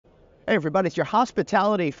Hey everybody, it's your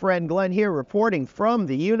hospitality friend Glenn here reporting from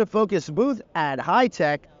the Unifocus booth at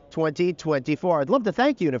HITEC24. I'd love to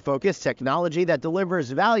thank Unifocus, technology that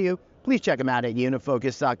delivers value. Please check them out at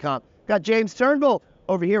unifocus.com. Got James Turnbull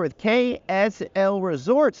over here with KSL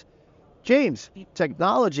Resorts. James,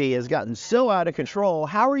 technology has gotten so out of control.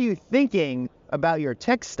 How are you thinking about your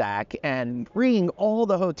tech stack and bringing all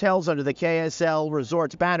the hotels under the KSL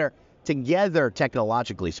Resorts banner together,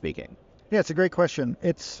 technologically speaking? Yeah, it's a great question.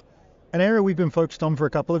 It's an area we've been focused on for a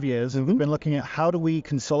couple of years, and we've been looking at how do we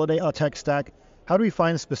consolidate our tech stack, how do we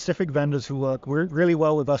find specific vendors who work really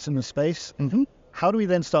well with us in the space, how do we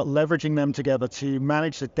then start leveraging them together to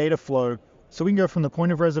manage the data flow so we can go from the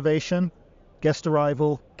point of reservation, guest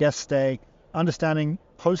arrival, guest stay, understanding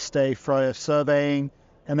post-stay for surveying,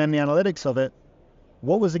 and then the analytics of it.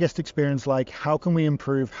 What was the guest experience like? How can we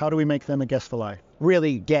improve? How do we make them a guest for life?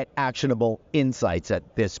 Really get actionable insights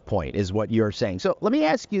at this point is what you're saying. So let me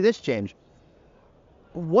ask you this, James.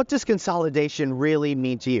 What does consolidation really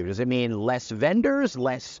mean to you? Does it mean less vendors,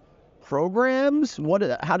 less programs?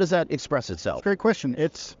 How does that express itself? Great question.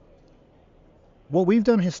 What we've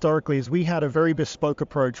done historically is we had a very bespoke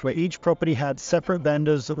approach where each property had separate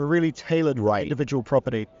vendors that were really tailored for individual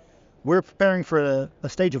property. We're preparing for a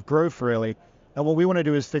stage of growth, really. And what we want to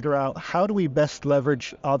do is figure out how do we best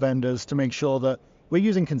leverage our vendors to make sure that we're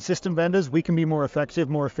using consistent vendors, we can be more effective,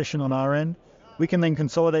 more efficient on our end. We can then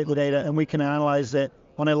consolidate the data and we can analyze it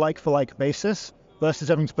on a like-for-like basis versus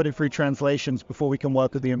having to put it through translations before we can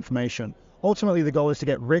work with the information. Ultimately, the goal is to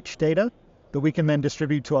get rich data that we can then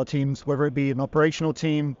distribute to our teams, whether it be an operational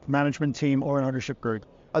team, management team, or an ownership group.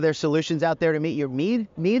 Are there solutions out there to meet your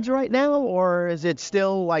needs right now, or is it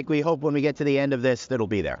still like we hope when we get to the end of this that'll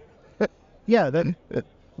be there? Yeah,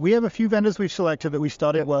 we have a few vendors we've selected that we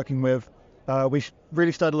started working with. We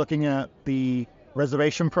really started looking at the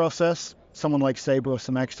reservation process, someone like Sabre or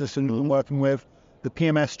Semexis who we're working with, the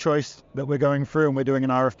PMS choice that we're going through, and we're doing an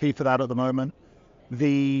RFP for that at the moment.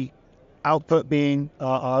 The output being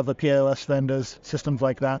our other POS vendors, systems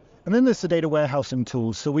like that. And then there's the data warehousing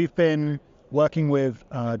tools. So we've been working with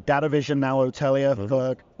DataVision, now Hotelier,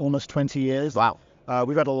 for almost 20 years. Wow.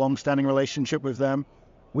 We've had a long-standing relationship with them.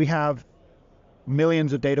 We have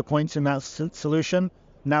millions of data points in that solution.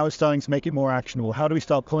 Now it's starting to make it more actionable. How do we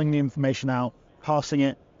start pulling the information out, parsing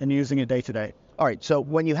it, and using it day to day? All right, so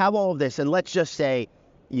when you have all of this, and let's just say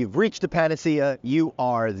you've reached the panacea, you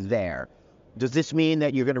are there. Does this mean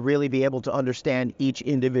that you're going to really be able to understand each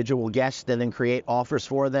individual guest and then create offers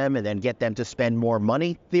for them and then get them to spend more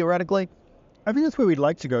money, theoretically? I think that's where we'd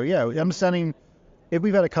like to go, yeah. Understanding if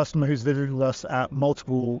we've had a customer who's visited us at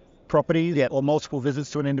multiple properties or multiple visits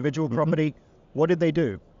to an individual property, what did they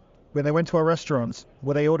do? When they went to our restaurants,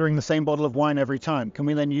 were they ordering the same bottle of wine every time? Can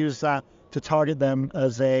we then use that to target them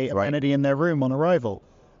as a amenity in their room on arrival?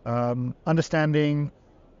 Understanding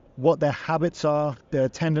what their habits are, their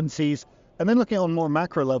tendencies, and then looking on more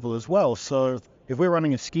macro level as well. So if we're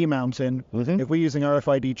running a ski mountain, if we're using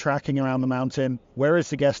RFID tracking around the mountain, where is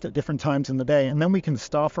the guest at different times in the day? And then we can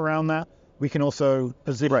staff around that. We can also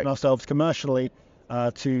position ourselves commercially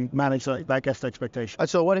to manage that guest expectation.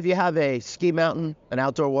 So what if you have a ski mountain, an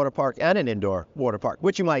outdoor water park, and an indoor water park,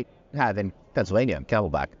 which you might have in Pennsylvania,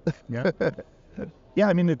 Camelback? Yeah,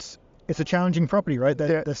 I mean, it's a challenging property, right?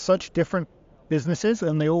 They're such different businesses,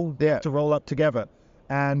 and they all have to roll up together.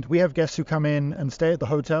 And we have guests who come in and stay at the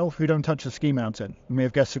hotel who don't touch the ski mountain. And we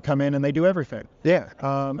have guests who come in and they do everything.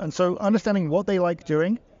 And so understanding what they like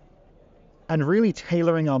doing and really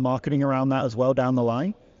tailoring our marketing around that as well down the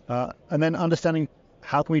line. And then understanding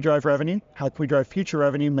how can we drive revenue, how can we drive future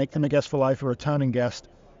revenue, make them a guest for life, a returning guest,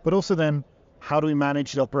 but also then how do we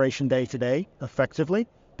manage the operation day to day effectively,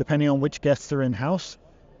 depending on which guests are in-house,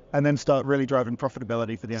 and then start really driving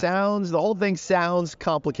profitability for the The whole thing sounds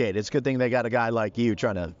complicated. It's a good thing they got a guy like you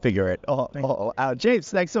trying to figure it all out. James,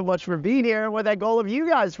 thanks so much for being here. With that goal of you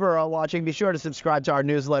guys for watching, be sure to subscribe to our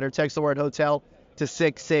newsletter. Text the word hotel to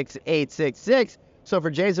 66866. So for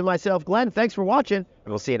James and myself, Glenn, thanks for watching, and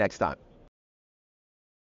we'll see you next time.